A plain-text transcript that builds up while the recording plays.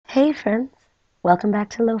Hey friends, welcome back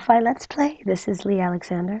to Lo-Fi Let's Play. This is Lee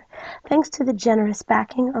Alexander. Thanks to the generous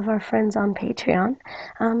backing of our friends on Patreon,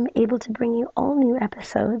 I'm able to bring you all new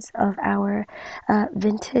episodes of our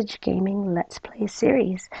vintage gaming Let's Play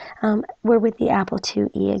series. We're with the Apple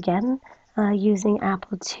IIe again, using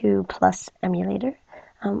Apple II Plus emulator.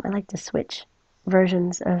 I like to switch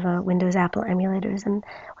versions of Windows Apple emulators, and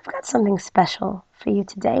we've got something special for you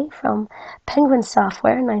today from Penguin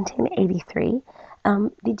Software 1983.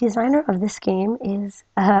 The designer of this game is,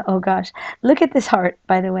 oh gosh, look at this heart,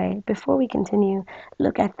 by the way. Before we continue,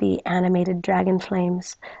 look at the animated dragon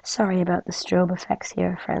flames. Sorry about the strobe effects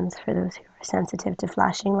here, friends, for those who are sensitive to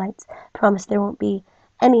flashing lights. Promise there won't be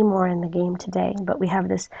any more in the game today, but we have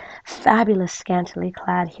this fabulous scantily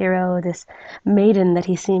clad hero, this maiden that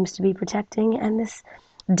he seems to be protecting, and this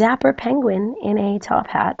dapper penguin in a top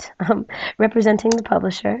hat, representing the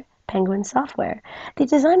publisher, Penguin Software. The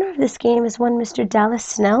designer of this game is one Mr. Dallas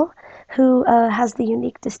Snell, who has the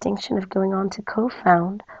unique distinction of going on to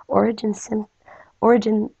co-found Origin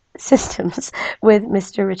Systems with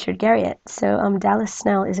Mr. Richard Garriott. So Dallas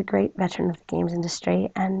Snell is a great veteran of the games industry,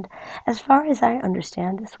 and as far as I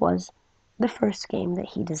understand, this was the first game that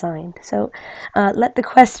he designed. So let the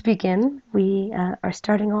quest begin. We are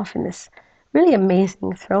starting off in this really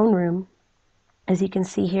amazing throne room. As you can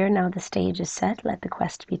see here, now the stage is set. Let the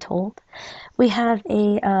quest be told. We have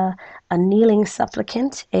a kneeling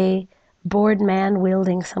supplicant, a bored man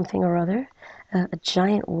wielding something or other, a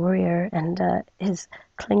giant warrior and his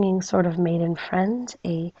clinging sort of maiden friend,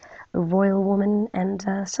 a royal woman, and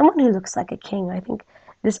someone who looks like a king. I think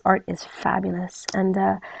this art is fabulous. And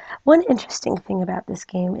one interesting thing about this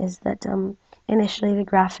game is that initially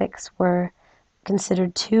the graphics were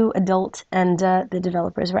considered too adult, and the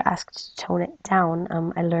developers were asked to tone it down.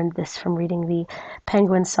 I learned this from reading the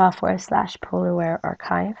Penguin Software / Polarware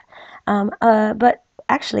archive. But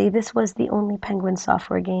actually, this was the only Penguin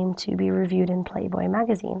Software game to be reviewed in Playboy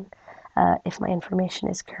magazine, if my information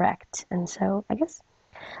is correct. And so I guess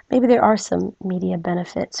maybe there are some media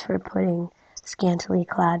benefits for putting scantily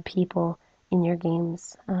clad people in your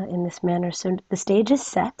games in this manner. So the stage is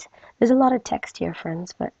set. There's a lot of text here,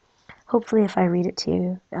 friends, but hopefully if I read it to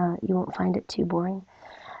you, you won't find it too boring.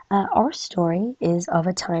 Our story is of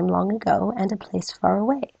a time long ago and a place far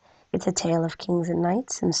away. It's a tale of kings and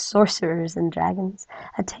knights and sorcerers and dragons,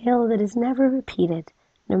 a tale that is never repeated,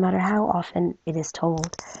 no matter how often it is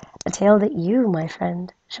told. A tale that you, my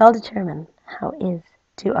friend, shall determine how is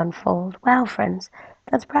to unfold. Wow, friends,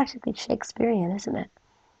 that's practically Shakespearean, isn't it?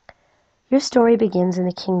 Your story begins in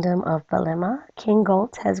the kingdom of Balema. King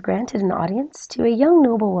Galt has granted an audience to a young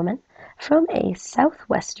noblewoman from a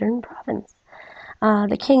southwestern province.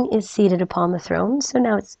 The king is seated upon the throne, so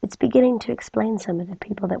now it's beginning to explain some of the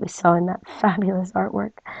people that we saw in that fabulous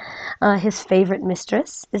artwork. His favorite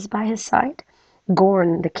mistress is by his side.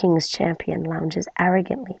 Gorn, the king's champion, lounges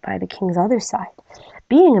arrogantly by the king's other side.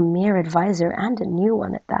 Being a mere advisor, and a new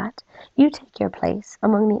one at that, you take your place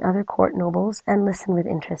among the other court nobles and listen with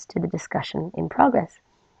interest to the discussion in progress.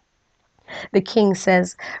 The king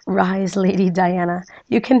says, "Rise, Lady Diana.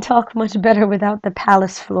 You can talk much better without the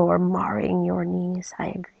palace floor marring your knees." I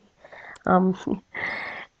agree. Um,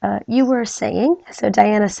 you were saying, so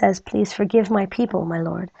Diana says, "Please forgive my people, my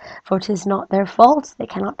lord, for 'tis not their fault. They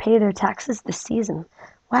cannot pay their taxes this season."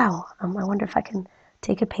 Wow, I wonder if I can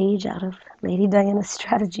take a page out of Lady Diana's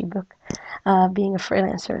strategy book. Being a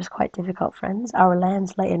freelancer is quite difficult, friends. Our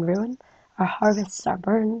lands lay in ruin, our harvests are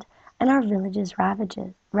burned, and our villages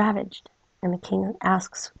ravaged. And the king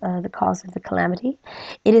asks the cause of the calamity.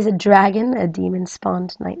 "It is a dragon, a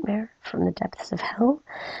demon-spawned nightmare from the depths of hell.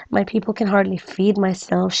 My people can hardly feed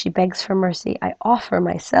myself. She begs for mercy. I offer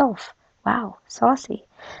myself." Wow, saucy,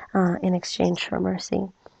 in exchange for mercy.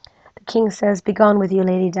 The king says, "Begone with you,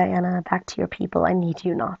 Lady Diana, back to your people. I need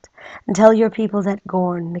you not. And tell your people that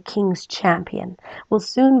Gorn, the king's champion, will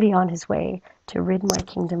soon be on his way to rid my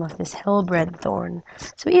kingdom of this hell-bred thorn."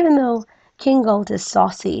 So even though King Galt is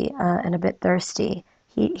saucy and a bit thirsty,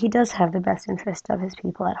 he does have the best interest of his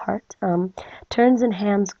people at heart. Turns and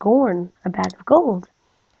hands Gorn a bag of gold.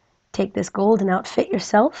 "Take this gold and outfit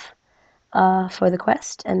yourself for the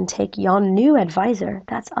quest, and take yon new advisor."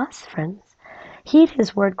 That's us, friends. "Heed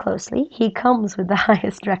his word closely. He comes with the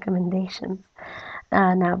highest recommendations.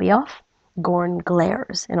 Now be off." Gorn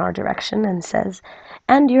glares in our direction and says,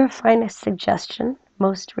 "And your finest suggestion,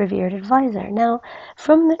 most revered advisor." Now,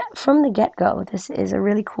 from the get-go, this is a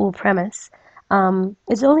really cool premise.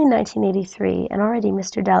 It's only 1983, and already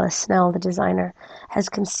Mr. Dallas Snell, the designer, has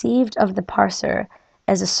conceived of the parser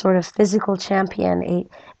as a sort of physical champion,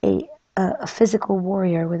 a physical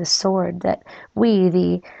warrior with a sword that we,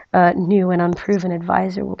 the new and unproven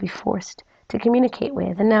advisor will be forced to communicate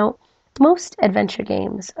with. And now, most adventure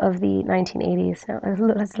games of the 1980s, now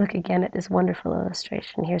let's look again at this wonderful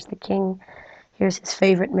illustration. Here's the king, here's his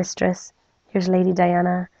favorite mistress, here's Lady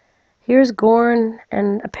Diana, here's Gorn,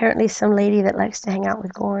 and apparently some lady that likes to hang out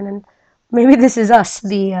with Gorn, and maybe this is us,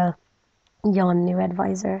 the yon new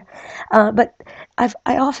advisor. But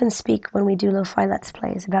I often speak when we do lo-fi Let's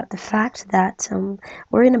Plays about the fact that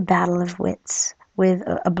we're in a battle of wits with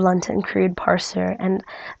a blunt and crude parser, and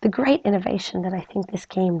the great innovation that I think this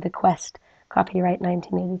game, The Quest, copyright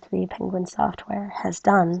 1983, Penguin Software, has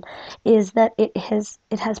done is that it has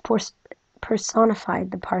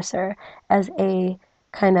personified the parser as a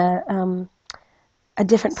kind of a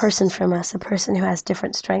different person from us, a person who has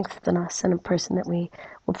different strengths than us, and a person that we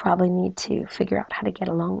will probably need to figure out how to get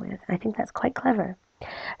along with. I think that's quite clever.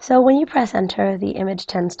 So when you press enter, the image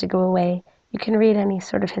tends to go away. You can read any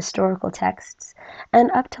sort of historical texts.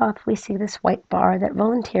 And up top, we see this white bar that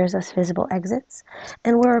volunteers us visible exits.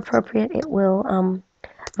 And where appropriate, it will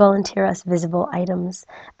volunteer us visible items.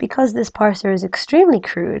 Because this parser is extremely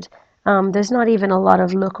crude, there's not even a lot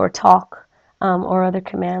of look or talk or other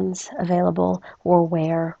commands available, or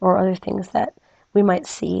where, or other things that we might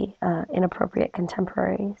see in appropriate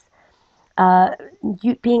contemporaries.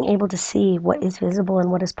 Being able to see what is visible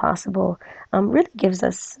and what is possible really gives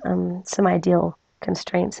us some ideal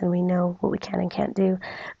constraints, and we know what we can and can't do.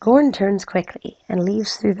 Gorn turns quickly and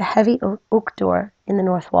leaves through the heavy oak door in the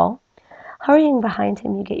north wall. Hurrying behind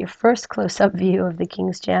him, you get your first close-up view of the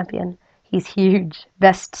king's champion. He's huge.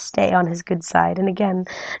 Best stay on his good side. And again,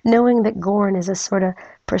 knowing that Gorn is a sort of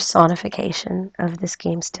personification of this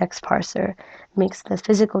game's text parser makes the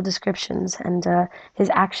physical descriptions and his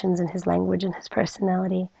actions and his language and his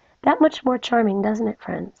personality that much more charming, doesn't it,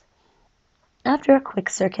 friends? After a quick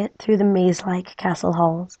circuit through the maze-like castle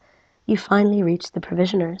halls, you finally reach the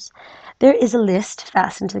provisioners. There is a list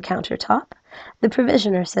fastened to the countertop. The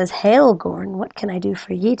provisioner says, "Hail, Gorn, what can I do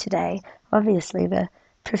for ye today?" Obviously, the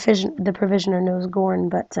provisioner knows Gorn,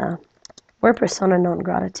 but we're persona non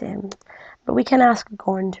grata to him. But we can ask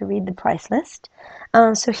Gorn to read the price list.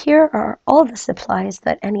 So here are all the supplies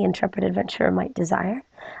that any intrepid adventurer might desire,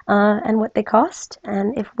 and what they cost.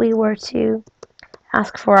 And if we were to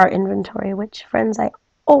ask for our inventory, which, friends, I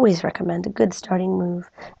always recommend, a good starting move,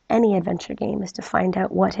 any adventure game, is to find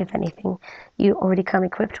out what, if anything, you already come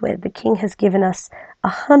equipped with. The king has given us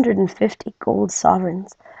 150 gold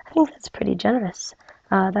sovereigns. I think that's pretty generous.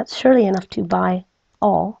 That's surely enough to buy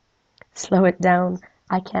all. Slow it down.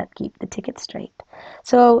 I can't keep the ticket straight.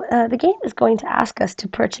 So the game is going to ask us to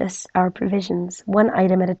purchase our provisions one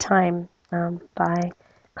item at a time by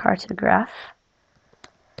cartograph,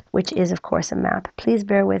 which is, of course, a map. Please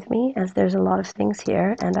bear with me, as there's a lot of things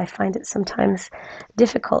here, and I find it sometimes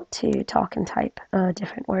difficult to talk and type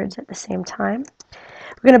different words at the same time.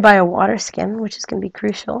 We're going to buy a water skin, which is going to be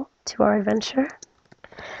crucial to our adventure.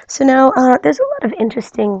 So now, there's a lot of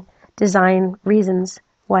interesting design reasons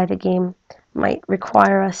why the game might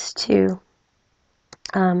require us to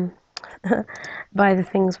buy the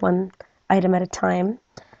things one item at a time.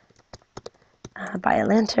 Buy a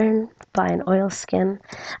lantern, buy an oil skin.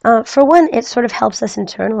 For one, it sort of helps us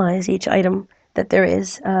internalize each item that there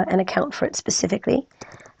is and account for it specifically.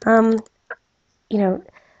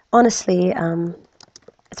 Honestly,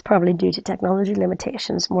 it's probably due to technology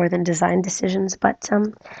limitations more than design decisions, but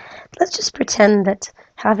let's just pretend that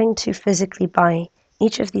having to physically buy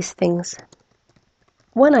each of these things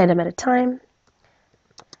one item at a time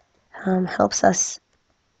helps us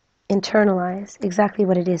internalize exactly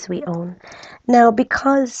what it is we own. Now,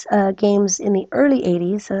 because games in the early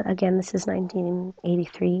 80s, again, this is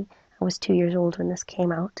 1983, I was 2 years old when this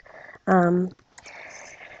came out,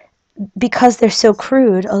 because they're so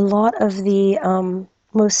crude, a lot of the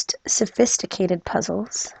most sophisticated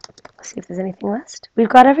puzzles, let's see if there's anything left. We've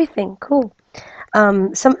got everything, cool.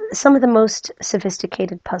 Some of the most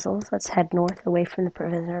sophisticated puzzles, let's head north away from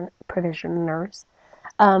the provisioners.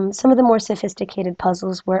 Some of the more sophisticated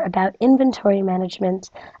puzzles were about inventory management,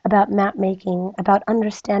 about map making, about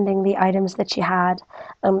understanding the items that you had,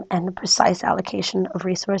 and the precise allocation of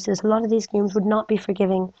resources. A lot of these games would not be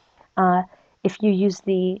forgiving if you used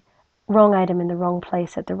the wrong item in the wrong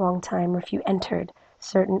place at the wrong time, or if you entered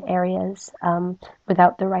certain areas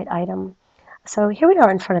without the right item. So here we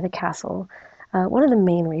are in front of the castle. One of the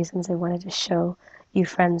main reasons I wanted to show you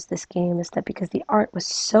friends this game is that because the art was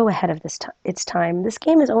so ahead of its time. This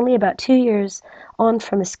game is only about 2 years on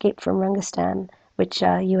from Escape from Rungastan, which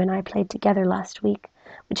you and I played together last week,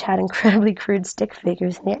 which had incredibly crude stick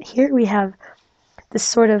figures, and yet here we have this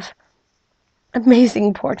sort of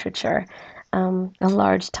amazing portraiture. A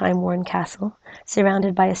large time-worn castle,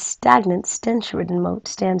 surrounded by a stagnant, stench-ridden moat,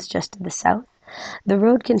 stands just to the south. The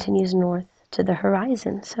road continues north to the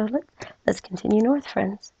horizon, so let's continue north,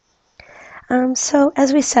 friends. So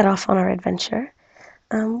as we set off on our adventure,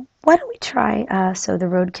 why don't we try, so the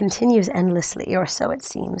road continues endlessly, or so it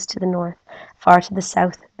seems, to the north. Far to the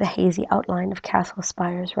south, the hazy outline of castle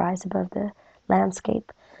spires rise above the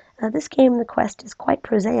landscape. This game, the quest, is quite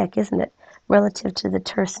prosaic, isn't it, relative to the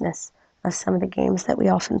terseness of some of the games that we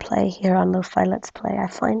often play here on Lo-Fi Let's Play. I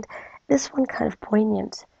find this one kind of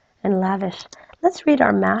poignant and lavish. Let's read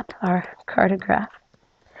our map, our cartograph.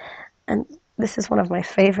 And this is one of my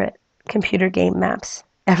favorite computer game maps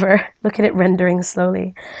ever. Look at it rendering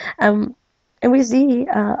slowly. Um, and we see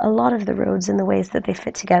a lot of the roads in the ways that they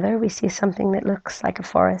fit together. We see something that looks like a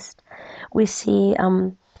forest. We see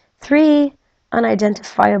three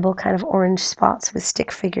unidentifiable kind of orange spots with stick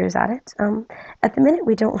figures at it. At the minute,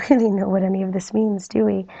 we don't really know what any of this means, do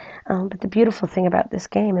we? But the beautiful thing about this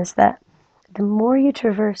game is that the more you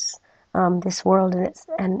traverse this world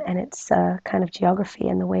and its kind of geography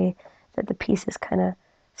and the way that the pieces kind of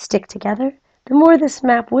stick together, the more this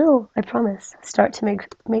map will, I promise, start to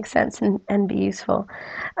make sense and be useful.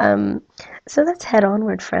 So let's head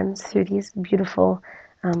onward, friends, through these beautiful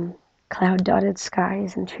cloud-dotted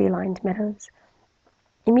skies and tree-lined meadows.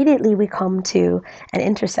 Immediately we come to an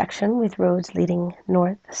intersection with roads leading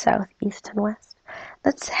north, south, east, and west.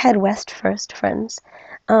 Let's head west first, friends.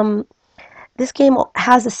 This game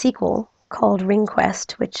has a sequel called Ring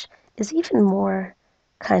Quest, which is even more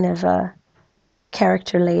kind of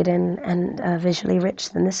character-laden and visually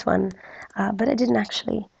rich than this one, but I didn't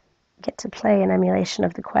actually get to play an emulation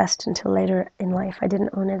of the Quest until later in life. I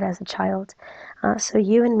didn't own it as a child. So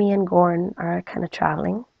you and me and Gorn are kind of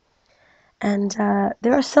traveling. And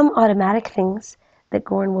there are some automatic things that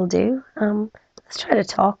Gorn will do. Let's try to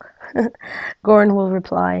talk. Gorn will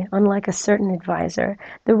reply, unlike a certain advisor,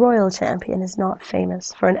 the royal champion is not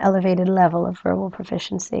famous for an elevated level of verbal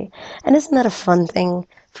proficiency. And isn't that a fun thing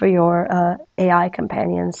for your AI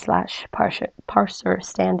companion slash parser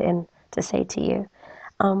stand-in to say to you?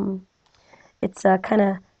 It's kind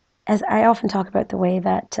of, as I often talk about the way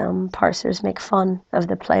that parsers make fun of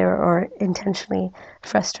the player or intentionally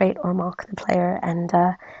frustrate or mock the player, and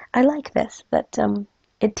I like this, that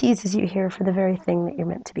it teases you here for the very thing that you're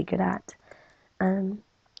meant to be good at.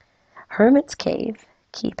 Hermit's Cave,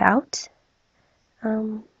 keep out.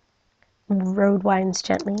 Road winds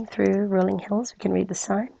gently through rolling hills. We can read the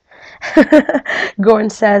sign.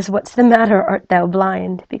 Gorn says, "What's the matter? Art thou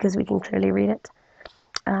blind?" Because we can clearly read it.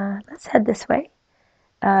 Let's head this way.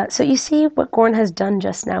 So you see what Gorn has done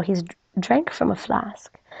just now. He's drank from a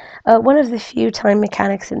flask. One of the few time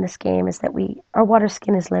mechanics in this game is that our water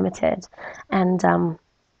skin is limited, and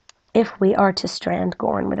if we are to strand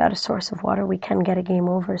Gorn without a source of water, we can get a game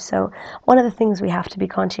over. So one of the things we have to be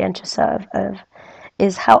conscientious of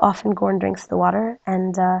is how often Gorn drinks the water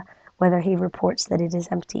and whether he reports that it is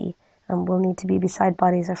empty. We'll need to be beside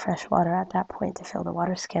bodies of fresh water at that point to fill the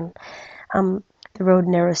water skin. The road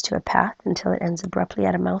narrows to a path until it ends abruptly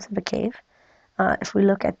at a mouth of a cave. If we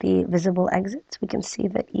look at the visible exits, we can see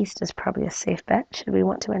that east is probably a safe bet should we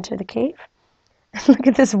want to enter the cave. Look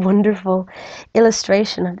at this wonderful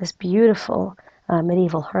illustration of this beautiful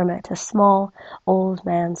medieval hermit. A small old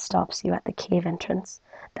man stops you at the cave entrance.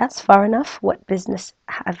 That's far enough. What business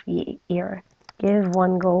have ye here? Give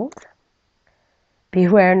 1 gold.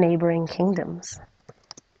 Beware neighboring kingdoms.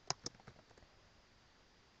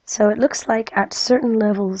 So it looks like at certain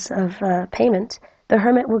levels of payment, the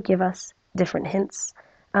hermit will give us different hints.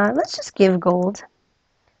 Let's just give gold.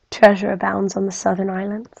 Treasure abounds on the southern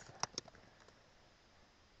islands.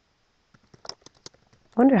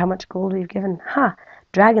 Wonder how much gold we've given. Ha!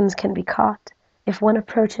 Dragons can be caught if one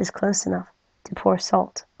approaches close enough to pour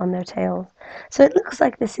salt on their tails. So it looks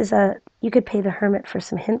like this is you could pay the hermit for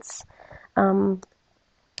some hints. I'm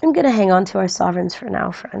going to hang on to our sovereigns for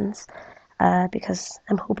now, friends. Because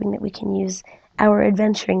I'm hoping that we can use our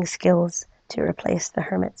adventuring skills to replace the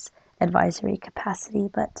hermit's advisory capacity.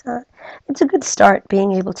 But it's a good start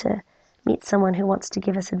being able to meet someone who wants to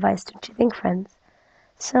give us advice, don't you think, friends?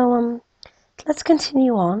 So let's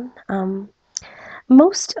continue on.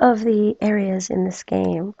 Most of the areas in this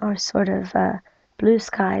game are sort of blue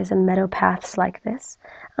skies and meadow paths like this.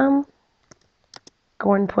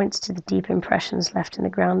 Gorn points to the deep impressions left in the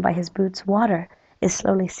ground by his boots. Water is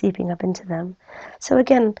slowly seeping up into them. So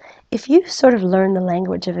again, if you sort of learn the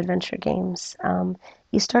language of adventure games,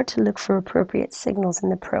 you start to look for appropriate signals in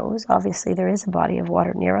the prose. Obviously, there is a body of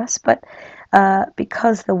water near us, but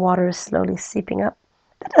because the water is slowly seeping up,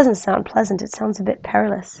 that doesn't sound pleasant. It sounds a bit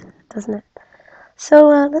perilous, doesn't it? So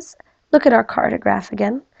let's look at our cartograph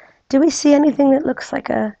again. Do we see anything that looks like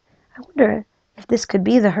a... I wonder if this could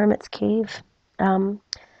be the Hermit's Cave.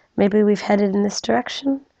 Maybe we've headed in this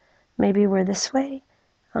direction. Maybe we're this way.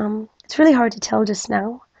 It's really hard to tell just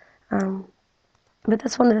now. But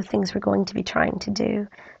that's one of the things we're going to be trying to do,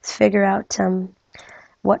 is figure out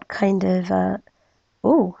what kind of...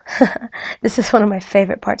 Ooh, this is one of my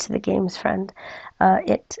favorite parts of the games, friend.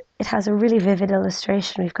 It has a really vivid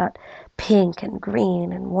illustration. We've got pink and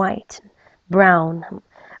green and white and brown.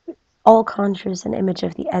 All conjures an image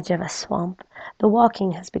of the edge of a swamp. The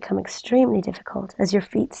walking has become extremely difficult as your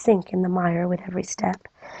feet sink in the mire with every step.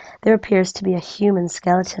 There appears to be a human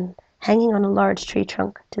skeleton hanging on a large tree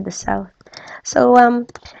trunk to the south. So,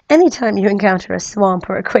 anytime you encounter a swamp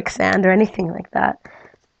or a quicksand or anything like that,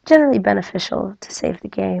 generally beneficial to save the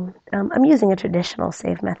game. I'm using a traditional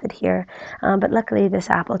save method here, but luckily this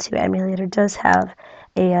Apple II emulator does have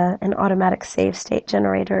an automatic save state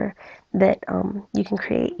generator that you can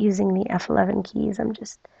create using the F11 keys. I'm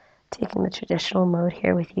just taking the traditional mode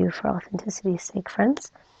here with you for authenticity's sake,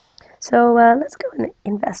 friends. So let's go and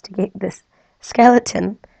investigate this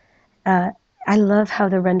skeleton. I love how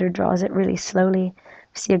the render draws it really slowly.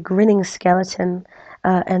 We see a grinning skeleton,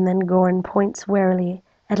 and then Gorn points warily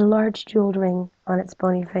at a large jeweled ring on its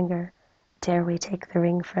bony finger. Dare we take the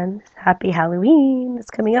ring, friends? Happy Halloween! It's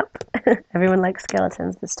coming up. Everyone likes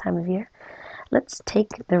skeletons this time of year. Let's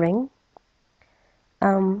take the ring.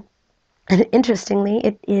 And interestingly,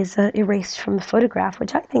 it is erased from the photograph,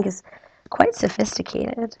 which I think is quite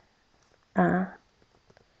sophisticated for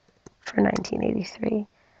 1983.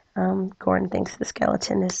 Gorn thinks the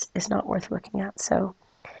skeleton is not worth looking at, so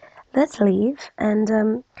let's leave.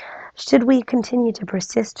 And should we continue to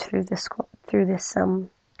persist through this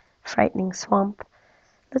frightening swamp,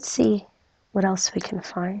 let's see what else we can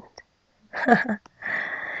find.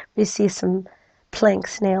 We see some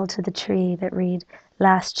planks nailed to the tree that read,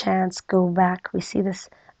 "Last chance, go back." We see this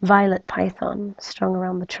violet python strung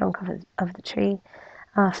around the trunk of the tree.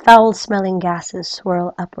 Foul-smelling gases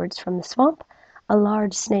swirl upwards from the swamp. A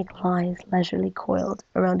large snake lies leisurely coiled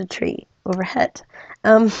around a tree overhead.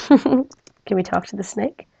 Can we talk to the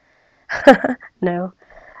snake? No.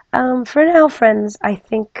 For now, friends, I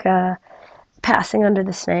think passing under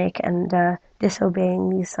the snake and disobeying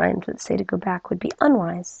these signs that say to go back would be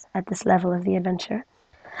unwise at this level of the adventure.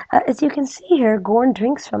 As you can see here, Gorn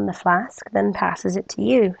drinks from the flask, then passes it to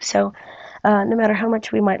you. So no matter how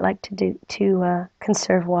much we might like to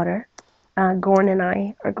conserve water, Gorn and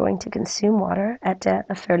I are going to consume water at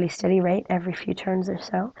a fairly steady rate every few turns or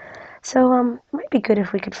so. So it might be good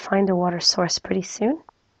if we could find a water source pretty soon.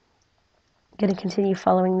 I'm going to continue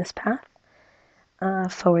following this path,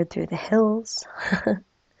 forward through the hills.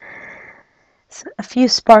 So a few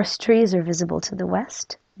sparse trees are visible to the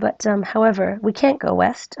west, but however, we can't go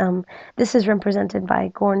west. This is represented by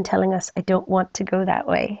Gorn telling us, "I don't want to go that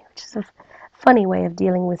way," which is a funny way of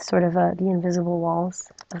dealing with sort of the invisible walls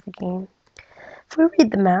of the game. If we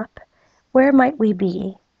read the map, where might we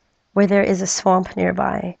be where there is a swamp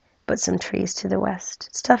nearby, but some trees to the west?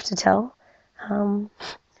 It's tough to tell.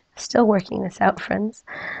 Still working this out, friends.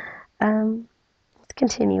 Let's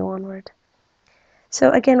continue onward.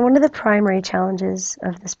 So again, one of the primary challenges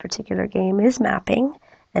of this particular game is mapping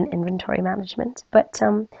and inventory management, but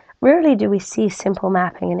rarely do we see simple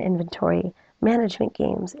mapping and inventory management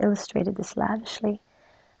games illustrated this lavishly.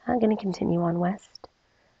 I'm going to continue on west.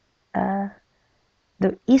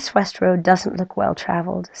 The east-west road doesn't look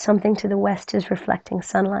well-traveled. Something to the west is reflecting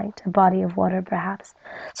sunlight, a body of water perhaps.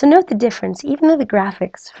 So note the difference. Even though the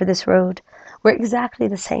graphics for this road were exactly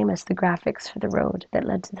the same as the graphics for the road that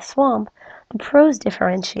led to the swamp, the prose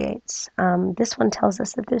differentiates. This one tells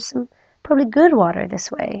us that there's some probably good water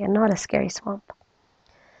this way and not a scary swamp.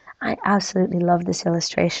 I absolutely love this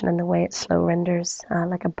illustration and the way it slow renders,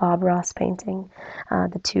 like a Bob Ross painting.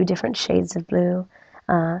 The two different shades of blue,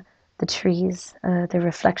 the trees, the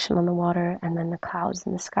reflection on the water, and then the clouds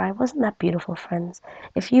in the sky. Wasn't that beautiful, friends?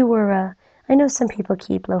 If you were, I know some people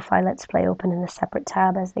keep Lo-Fi Let's Play open in a separate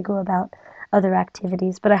tab as they go about other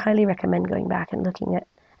activities, but I highly recommend going back and looking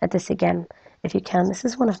at this again if you can. This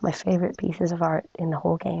is one of my favorite pieces of art in the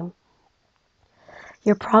whole game.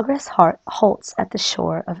 Your progress halts at the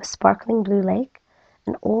shore of a sparkling blue lake.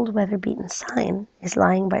 An old weather-beaten sign is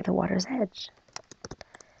lying by the water's edge.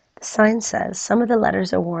 The sign says, some of the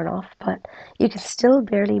letters are worn off, but you can still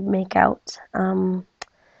barely make out, a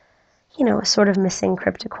sort of missing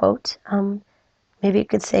cryptic quote. Maybe it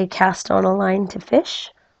could say, "Cast on a line to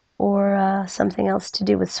fish," or something else to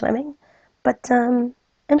do with swimming. But I'm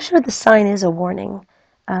sure the sign is a warning.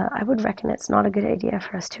 I would reckon it's not a good idea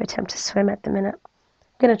for us to attempt to swim at the minute.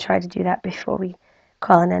 I'm going to try to do that before we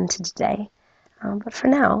call an end to today. But for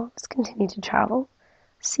now, let's continue to travel,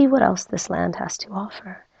 see what else this land has to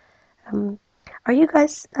offer. Are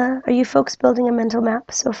you folks building a mental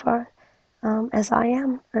map so far, as I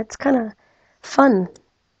am? It's kind of fun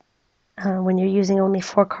when you're using only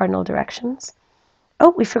 4 cardinal directions. Oh,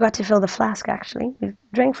 we forgot to fill the flask, actually. We've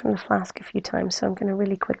drank from the flask a few times, so I'm going to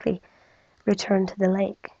really quickly return to the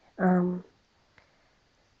lake.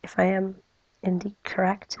 If I am indeed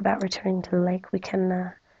correct about returning to the lake, we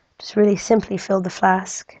can just really simply fill the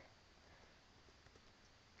flask.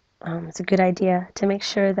 It's a good idea to make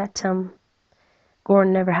sure that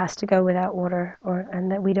Gorn never has to go without water,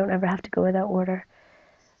 and that we don't ever have to go without water.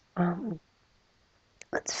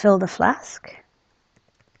 Let's fill the flask.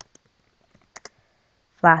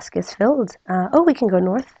 Flask is filled. Oh, we can go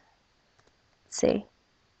north. Let's see.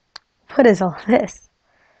 What is all this?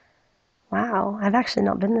 Wow, I've actually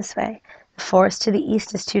not been this way. The forest to the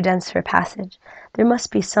east is too dense for passage. There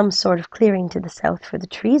must be some sort of clearing to the south, for the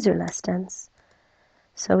trees are less dense.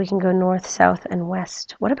 So we can go north, south, and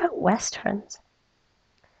west. What about west, friends?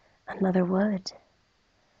 Another wood.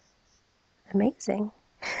 Amazing.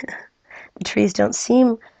 The trees don't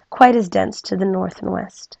seem quite as dense to the north and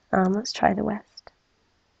west. Let's try the west.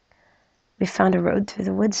 We found a road through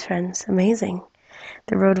the woods, friends. Amazing.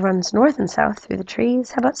 The road runs north and south through the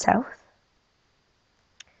trees. How about south?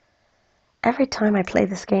 Every time I play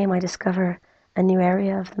this game, I discover a new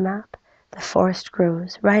area of the map. The forest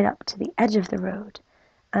grows right up to the edge of the road.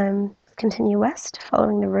 Continue west,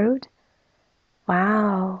 following the road.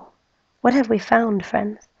 Wow. What have we found,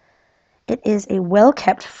 friends? It is a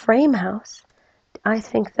well-kept frame house. I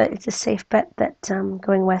think that it's a safe bet that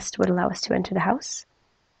going west would allow us to enter the house.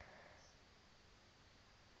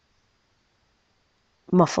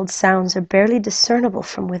 Muffled sounds are barely discernible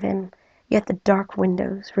from within, yet the dark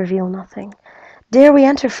windows reveal nothing. Dare we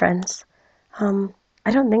enter, friends?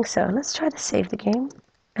 I don't think so. Let's try to save the game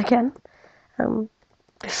again.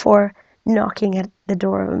 Before knocking at the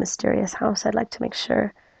door of a mysterious house, I'd like to make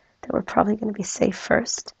sure that we're probably going to be safe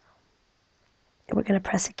first. We're going to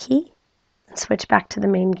press a key and switch back to the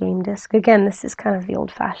main game disc. Again, this is kind of the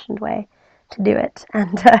old-fashioned way to do it.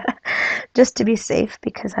 And just to be safe,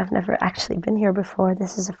 because I've never actually been here before,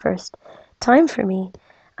 this is the first time for me,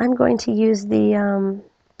 I'm going to use the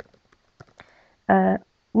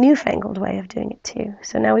newfangled way of doing it too.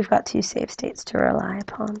 So now we've got 2 save states to rely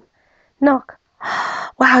upon. Knock.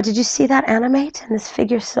 Wow, did you see that animate and this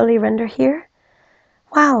figure slowly render here?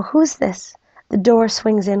 Wow, who's this? The door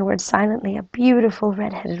swings inward silently. A beautiful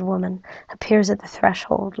red-headed woman appears at the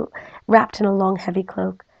threshold, wrapped in a long, heavy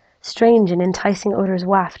cloak. Strange and enticing odors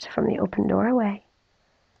waft from the open doorway.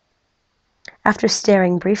 After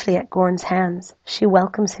staring briefly at Gorn's hands, she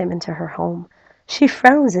welcomes him into her home. She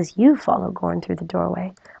frowns as you follow Gorn through the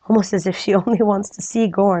doorway, almost as if she only wants to see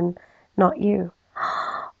Gorn, not you.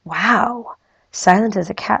 Wow! Silent as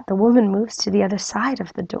a cat, the woman moves to the other side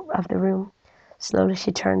of the room. Slowly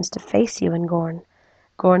she turns to face you and Gorn.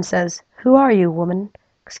 Gorn says, "Who are you, woman?"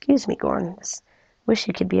 "Excuse me, Gorn. Wish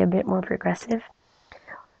you could be a bit more progressive."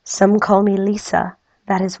 "Some call me Lisa.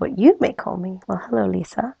 That is what you may call me." "Well, hello,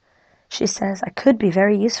 Lisa." She says, "I could be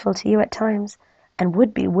very useful to you at times, and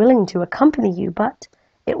would be willing to accompany you, but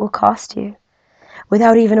it will cost you."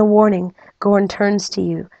 Without even a warning, Gorn turns to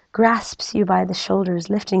you, grasps you by the shoulders,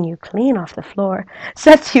 lifting you clean off the floor,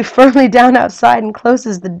 sets you firmly down outside, and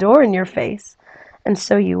closes the door in your face. And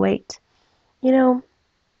so you wait. You know,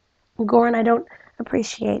 Gorn, I don't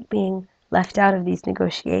appreciate being left out of these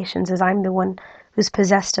negotiations, as I'm the one who's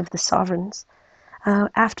possessed of the sovereigns.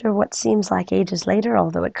 After what seems like ages later,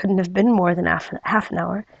 although it couldn't have been more than half an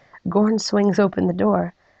hour, Gorn swings open the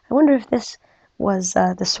door. I wonder if this was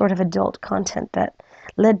the sort of adult content that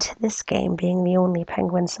led to this game being the only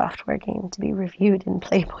Penguin software game to be reviewed in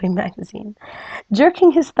Playboy magazine.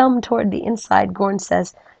 Jerking his thumb toward the inside, Gorn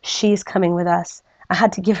says, "She's coming with us. I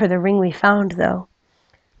had to give her the ring we found, though."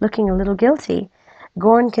 Looking a little guilty,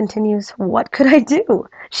 Gorn continues, "What could I do?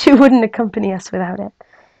 She wouldn't accompany us without it."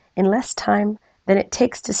 In less time than it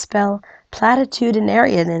takes to spell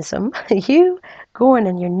platitudinarianism, you, Gorn,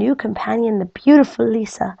 and your new companion, the beautiful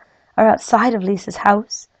Lisa, are outside of Lisa's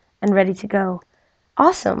house and ready to go.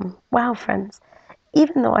 Awesome. Wow, friends.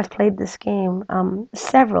 Even though I've played this game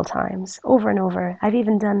several times, over and over, I've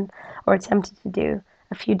even done, or attempted to do,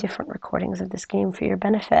 a few different recordings of this game for your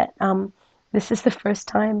benefit. This is the first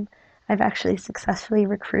time I've actually successfully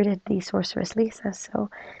recruited the Sorceress Lisa, so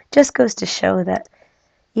it just goes to show that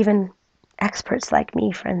even experts like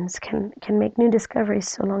me, friends, can make new discoveries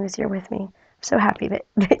so long as you're with me. I'm so happy that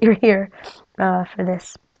you're here for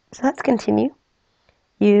this. So let's continue.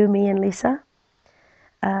 You, me, and Lisa.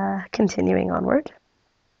 Continuing onward.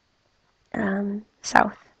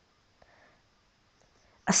 south.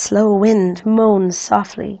 A slow wind moans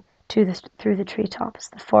softly through the treetops.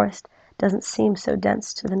 The forest doesn't seem so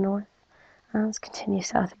dense to the north. Let's continue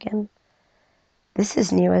south again. This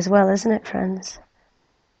is new as well, isn't it, friends?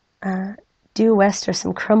 Due west are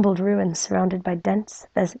some crumbled ruins surrounded by dense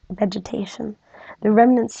vegetation. The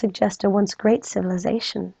remnants suggest a once great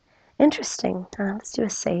civilization. Interesting. Let's do a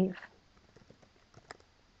save.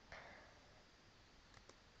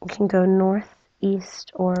 We can go north,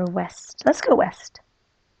 east, or west. Let's go west.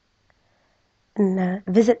 And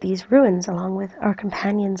visit these ruins along with our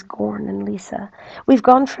companions Gorn and Lisa. We've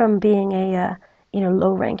gone from being a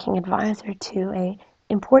low-ranking advisor to a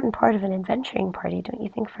important part of an adventuring party, don't you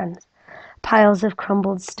think, friends? Piles of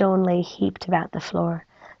crumbled stone lay heaped about the floor.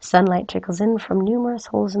 Sunlight trickles in from numerous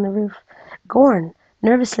holes in the roof. Gorn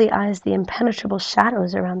nervously eyes the impenetrable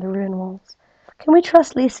shadows around the ruin walls. Can we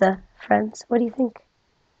trust Lisa, friends? What do you think?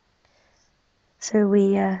 So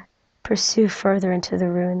we pursue further into the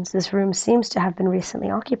ruins. This room seems to have been recently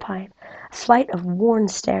occupied. A flight of worn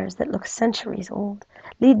stairs that look centuries old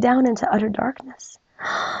lead down into utter darkness.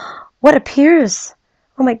 What appears?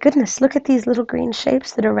 Oh my goodness, look at these little green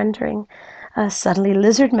shapes that are rendering. Suddenly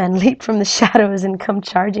lizard men leap from the shadows and come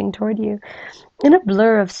charging toward you. In a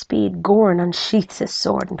blur of speed, Gorn unsheaths his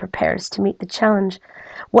sword and prepares to meet the challenge.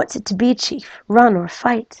 What's it to be, chief? Run or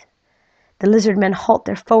fight? The lizard men halt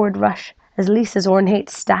their forward rush as Lisa's ornate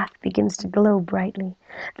staff begins to glow brightly.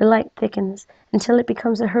 The light thickens until it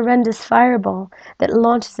becomes a horrendous fireball that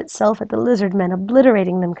launches itself at the lizard men,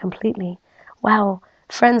 obliterating them completely. Wow,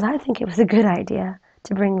 friends, I think it was a good idea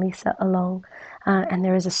to bring Lisa along. And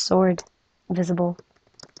there is a sword visible.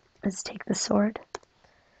 Let's take the sword.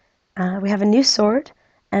 We have a new sword,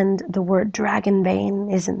 and the word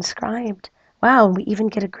Dragonbane is inscribed. Wow, we even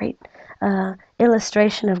get a great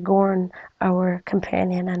illustration of Gorn, our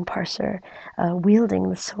companion and parser, wielding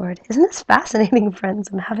the sword. Isn't this fascinating, friends?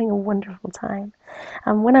 I'm having a wonderful time.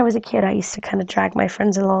 When I was a kid, I used to kind of drag my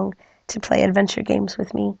friends along to play adventure games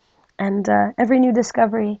with me, and every new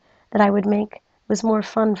discovery that I would make was more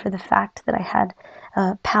fun for the fact that I had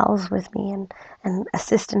pals with me and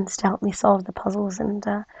assistants to help me solve the puzzles, and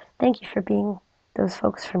thank you for being those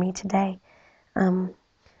folks for me today.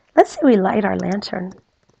 Let's say we light our lantern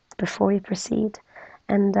before we proceed,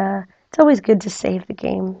 and it's always good to save the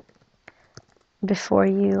game before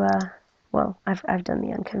you, well, I've done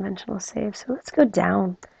the unconventional save, so let's go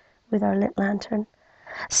down with our lit lantern.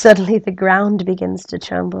 Suddenly the ground begins to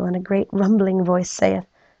tremble, and a great rumbling voice saith,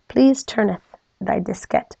 "Please turneth thy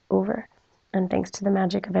diskette over." And thanks to the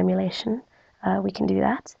magic of emulation, we can do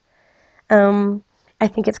that. I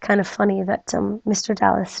think it's kind of funny that Mr.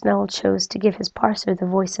 Dallas Snell chose to give his parser the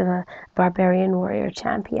voice of a barbarian warrior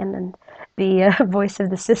champion, and the voice of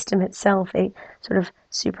the system itself a sort of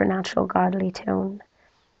supernatural godly tone.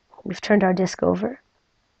 We've turned our disc over,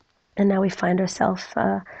 and now we find ourselves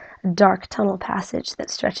a dark tunnel passage that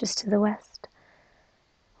stretches to the west.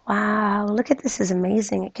 Wow, look at this, is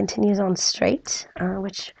amazing. It continues on straight,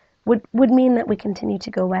 which would mean that we continue to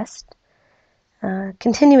go west.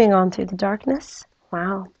 Continuing on through the darkness.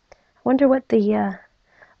 Wow. I wonder what the,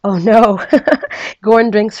 oh no. Gorn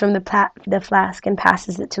drinks from the flask and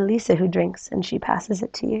passes it to Lisa, who drinks, and she passes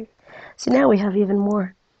it to you. So now we have even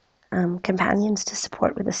more companions to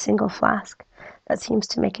support with a single flask. That seems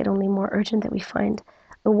to make it only more urgent that we find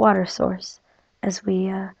a water source as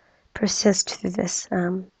we persist through this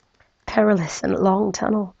perilous and long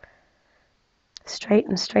tunnel. Straight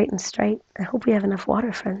and straight and straight. I hope we have enough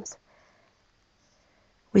water, friends.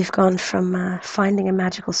 We've gone from finding a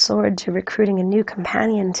magical sword to recruiting a new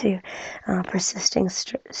companion to persisting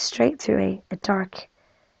straight through a dark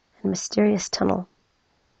and mysterious tunnel.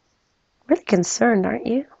 Really concerned, aren't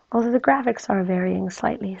you? Although the graphics are varying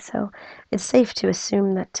slightly, so it's safe to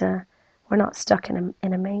assume that we're not stuck in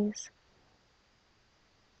a maze.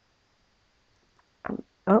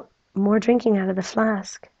 Oh, more drinking out of the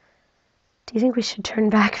flask. Do you think we should turn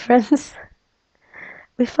back, friends?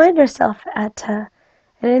 We find ourselves at an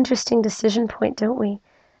interesting decision point, don't we?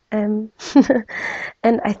 And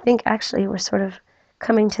I think actually we're sort of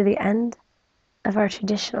coming to the end of our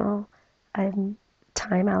traditional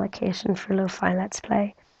time allocation for lo-fi Let's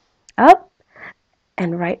Play. Up!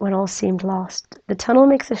 And right when all seemed lost, the tunnel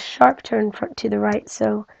makes a sharp turn to the right,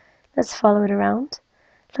 so let's follow it around.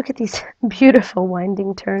 Look at these beautiful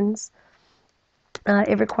winding turns.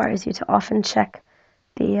 It requires you to often check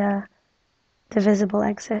the visible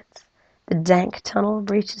exits. The dank tunnel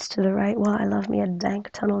reaches to the right. Well, I love me a dank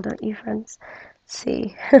tunnel, don't you, friends? Let's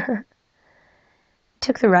see.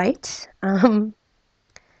 Took the right.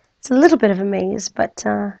 It's a little bit of a maze, but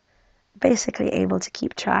basically able to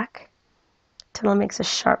keep track. Tunnel makes a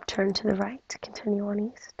sharp turn to the right. Continue on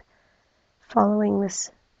east. Following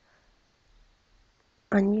this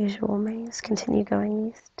unusual maze, continue going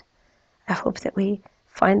east. I hope that we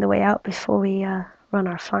find the way out before we run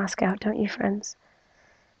our flask out, don't you, friends?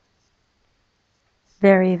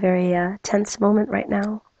 Very, very tense moment right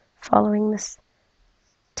now, following this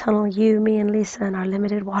tunnel, you, me, and Lisa, and our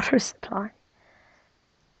limited water supply.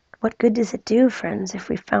 What good does it do, friends, if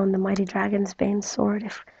we found the mighty dragon's bane sword,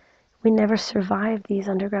 if we never survived these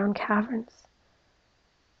underground caverns?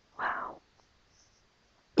 Wow.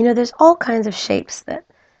 You know, there's all kinds of shapes that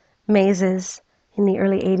mazes in the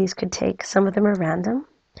early 80s could take. Some of them are random.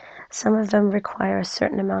 Some of them require a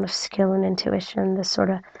certain amount of skill and intuition, the sort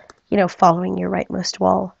of, following your rightmost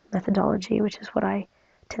wall methodology, which is what I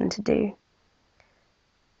tend to do.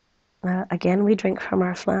 Again, we drink from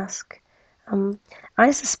our flask.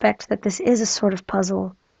 I suspect that this is a sort of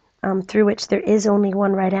puzzle through which there is only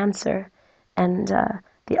one right answer, and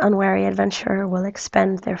the unwary adventurer will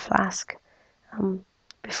expend their flask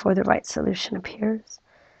before the right solution appears.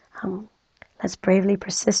 Let's bravely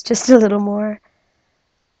persist just a little more.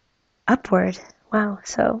 Upward. Wow,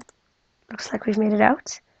 so looks like we've made it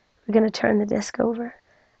out. We're going to turn the disc over.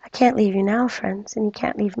 I can't leave you now, friends, and you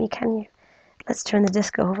can't leave me, can you? Let's turn the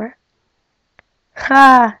disc over.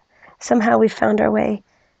 Ha! Somehow we found our way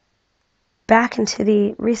back into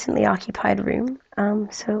the recently occupied room.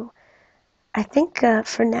 So I think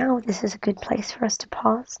for now this is a good place for us to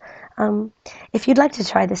pause. If you'd like to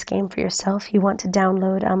try this game for yourself, you want to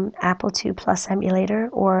download Apple II Plus emulator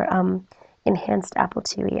or enhanced Apple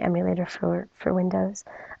IIe emulator for Windows.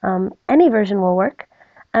 Any version will work.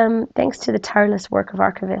 Thanks to the tireless work of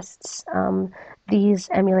archivists, these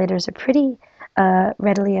emulators are pretty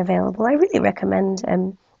readily available. I really recommend,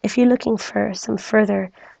 if you're looking for some further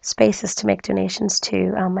spaces to make donations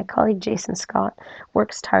to, my colleague Jason Scott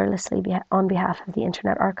works tirelessly on behalf of the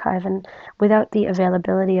Internet Archive, and without the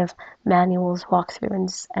availability of manuals,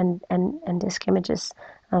 walkthroughs, and disk images,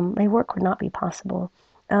 my work would not be possible.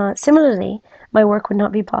 Similarly, my work would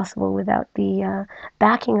not be possible without the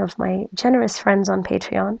backing of my generous friends on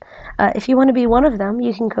Patreon. If you want to be one of them,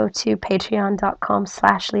 you can go to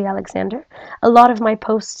patreon.com/LeeAlexander. A lot of my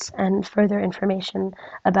posts and further information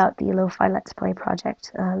about the Lo-Fi Let's Play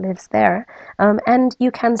project lives there. And you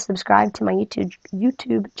can subscribe to my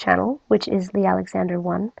YouTube channel, which is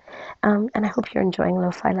LeeAlexander1. And I hope you're enjoying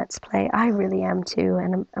Lo-Fi Let's Play. I really am too,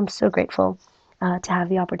 and I'm so grateful to have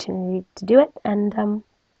the opportunity to do it. And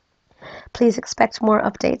please expect more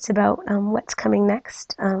updates about what's coming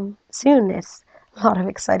next soon. It's a lot of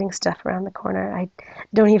exciting stuff around the corner. I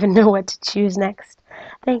don't even know what to choose next.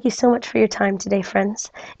 Thank you so much for your time today, friends.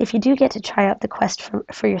 If you do get to try out the quest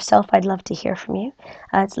for yourself, I'd love to hear from you.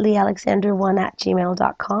 It's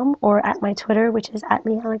leealexander1@gmail.com or at my Twitter, which is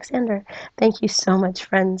 @leealexander. Thank you so much,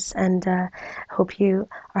 friends, and hope you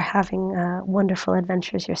are having wonderful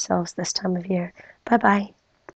adventures yourselves this time of year. Bye-bye.